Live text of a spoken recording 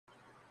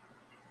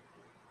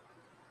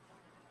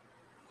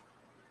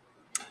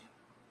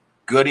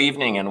Good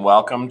evening and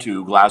welcome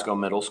to Glasgow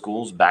Middle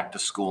School's Back to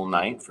School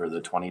Night for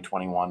the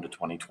 2021 to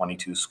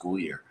 2022 school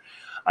year.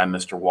 I'm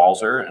Mr.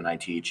 Walser and I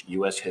teach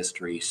U.S.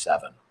 History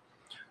 7.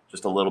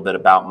 Just a little bit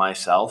about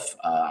myself.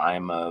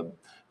 I'm a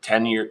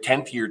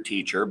 10th year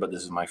teacher, but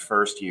this is my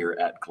first year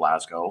at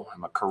Glasgow.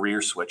 I'm a career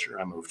switcher.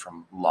 I moved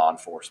from law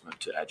enforcement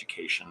to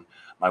education.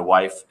 My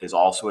wife is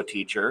also a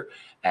teacher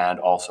and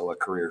also a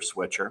career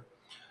switcher.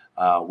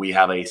 We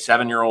have a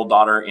 7-year-old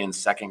daughter in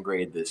second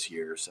grade this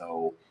year,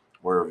 so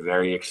we're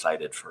very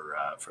excited for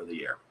the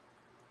year.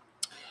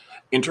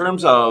 In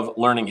terms of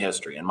learning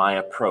history and my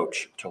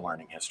approach to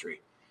learning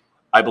history,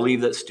 I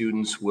believe that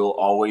students will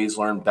always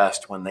learn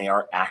best when they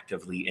are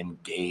actively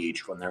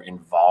engaged, when they're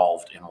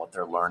involved in what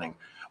they're learning,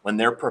 when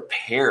they're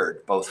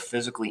prepared both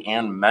physically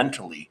and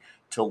mentally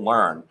to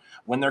learn,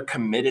 when they're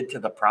committed to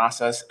the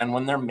process, and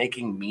when they're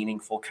making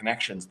meaningful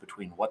connections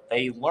between what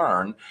they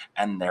learn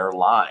and their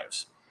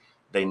lives.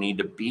 They need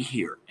to be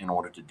here in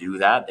order to do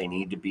that. They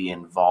need to be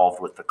involved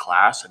with the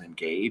class and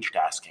engaged,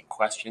 asking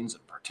questions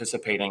and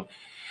participating.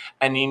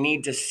 And you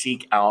need to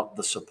seek out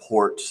the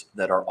supports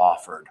that are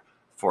offered,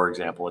 for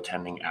example,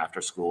 attending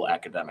after-school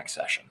academic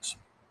sessions.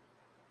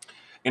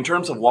 In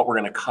terms of what we're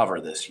going to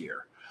cover this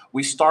year,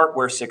 we start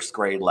where 6th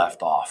grade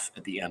left off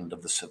at the end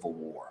of the Civil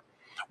War.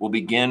 We'll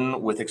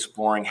begin with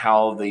exploring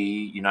how the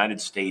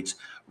United States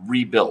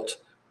rebuilt,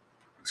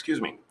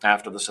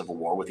 after the Civil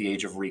War with the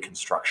Age of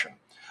Reconstruction.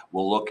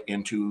 We'll look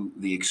into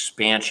the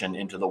expansion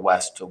into the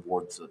West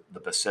towards the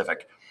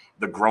Pacific,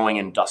 the growing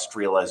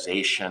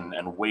industrialization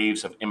and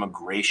waves of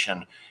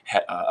immigration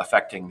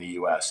affecting the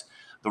U.S.,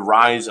 the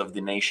rise of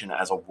the nation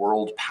as a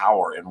world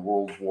power in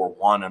World War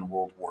I and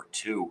World War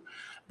II,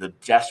 the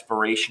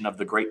desperation of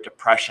the Great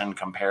Depression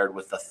compared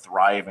with the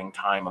thriving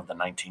time of the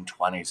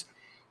 1920s,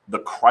 the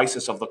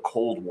crisis of the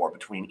Cold War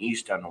between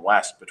East and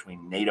West,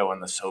 between NATO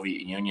and the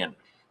Soviet Union,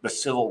 the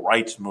civil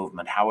rights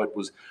movement, how it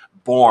was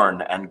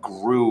born and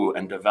grew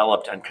and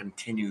developed and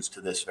continues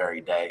to this very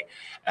day,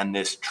 and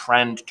this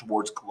trend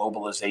towards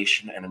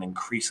globalization and an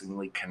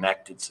increasingly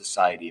connected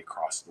society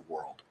across the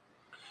world.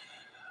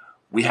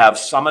 We have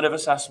summative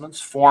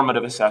assessments,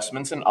 formative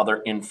assessments, and other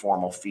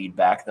informal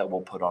feedback that we'll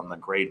put on the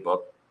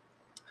gradebook.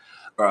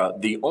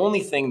 The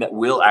only thing that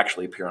will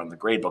actually appear on the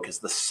gradebook is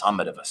the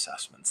summative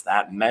assessments.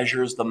 That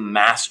measures the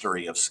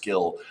mastery of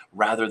skill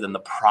rather than the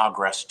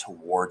progress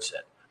towards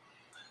it.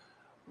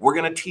 We're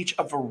going to teach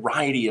a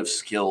variety of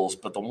skills,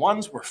 but the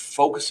ones we're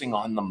focusing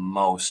on the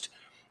most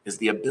is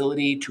the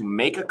ability to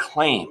make a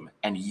claim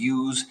and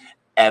use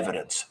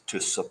evidence to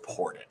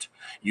support it,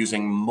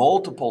 using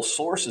multiple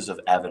sources of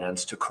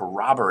evidence to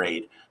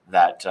corroborate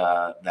that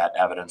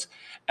evidence,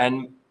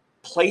 and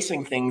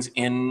placing things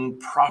in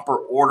proper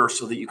order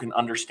so that you can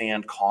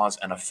understand cause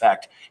and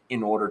effect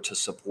in order to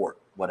support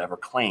whatever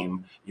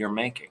claim you're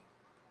making.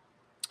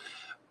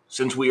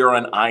 Since we are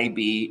an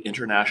IB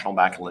International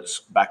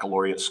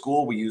Baccalaureate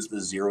school, we use the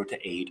 0 to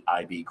 8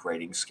 IB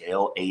grading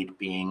scale, 8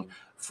 being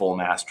full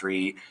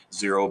mastery,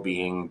 0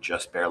 being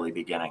just barely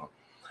beginning,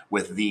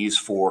 with these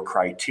 4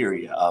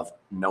 criteria of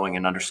knowing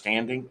and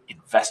understanding,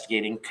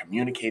 investigating,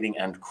 communicating,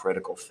 and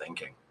critical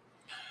thinking.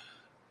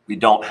 We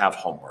don't have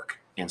homework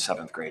in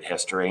 7th grade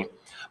history,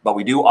 but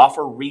we do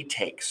offer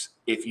retakes.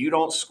 If you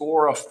don't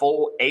score a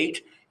full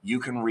 8, you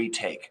can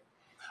retake.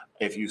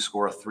 If you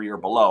score a 3 or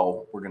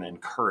below, we're going to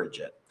encourage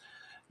it.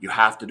 You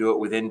have to do it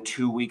within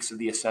 2 weeks of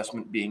the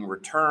assessment being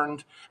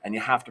returned, and you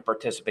have to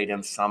participate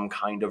in some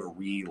kind of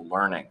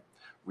relearning.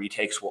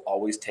 Retakes will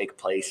always take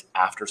place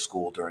after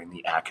school during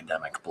the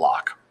academic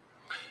block.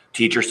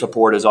 Teacher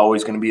support is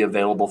always going to be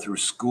available through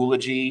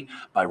Schoology,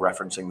 by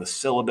referencing the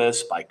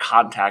syllabus, by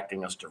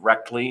contacting us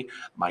directly.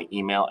 My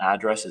email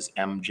address is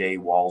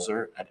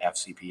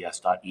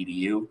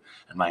mjwalser@fcps.edu,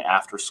 and my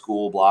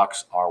after-school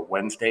blocks are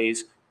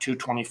Wednesdays,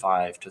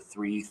 2:25 to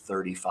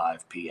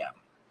 3:35 p.m.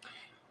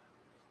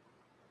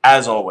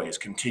 As always,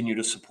 continue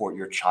to support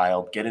your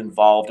child. Get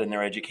involved in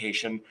their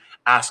education.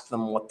 Ask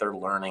them what they're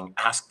learning.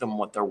 Ask them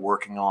what they're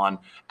working on.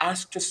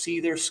 Ask to see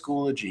their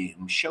Schoology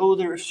and show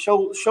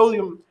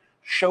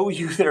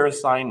you their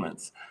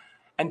assignments.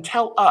 And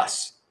tell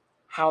us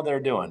how they're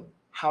doing.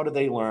 How do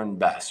they learn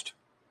best?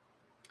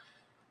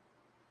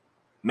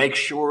 Make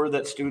sure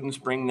that students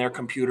bring their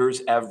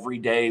computers every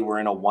day. We're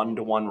in a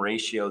 1-to-1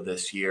 ratio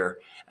this year,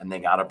 and they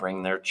got to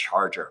bring their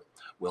charger.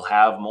 We'll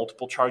have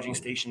multiple charging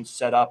stations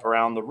set up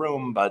around the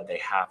room, but they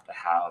have to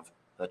have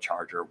the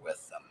charger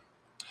with them.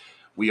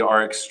 We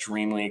are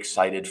extremely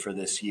excited for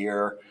this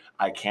year.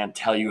 I can't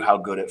tell you how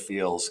good it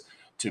feels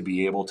to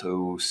be able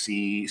to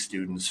see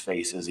students'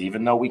 faces.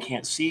 Even though we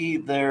can't see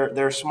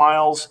their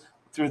smiles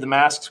through the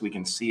masks, we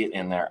can see it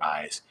in their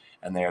eyes,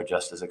 and they are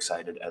just as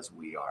excited as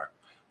we are.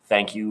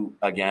 Thank you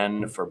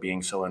again for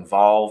being so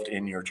involved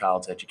in your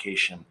child's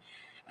education,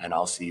 and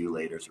I'll see you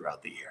later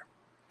throughout the year.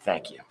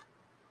 Thank you.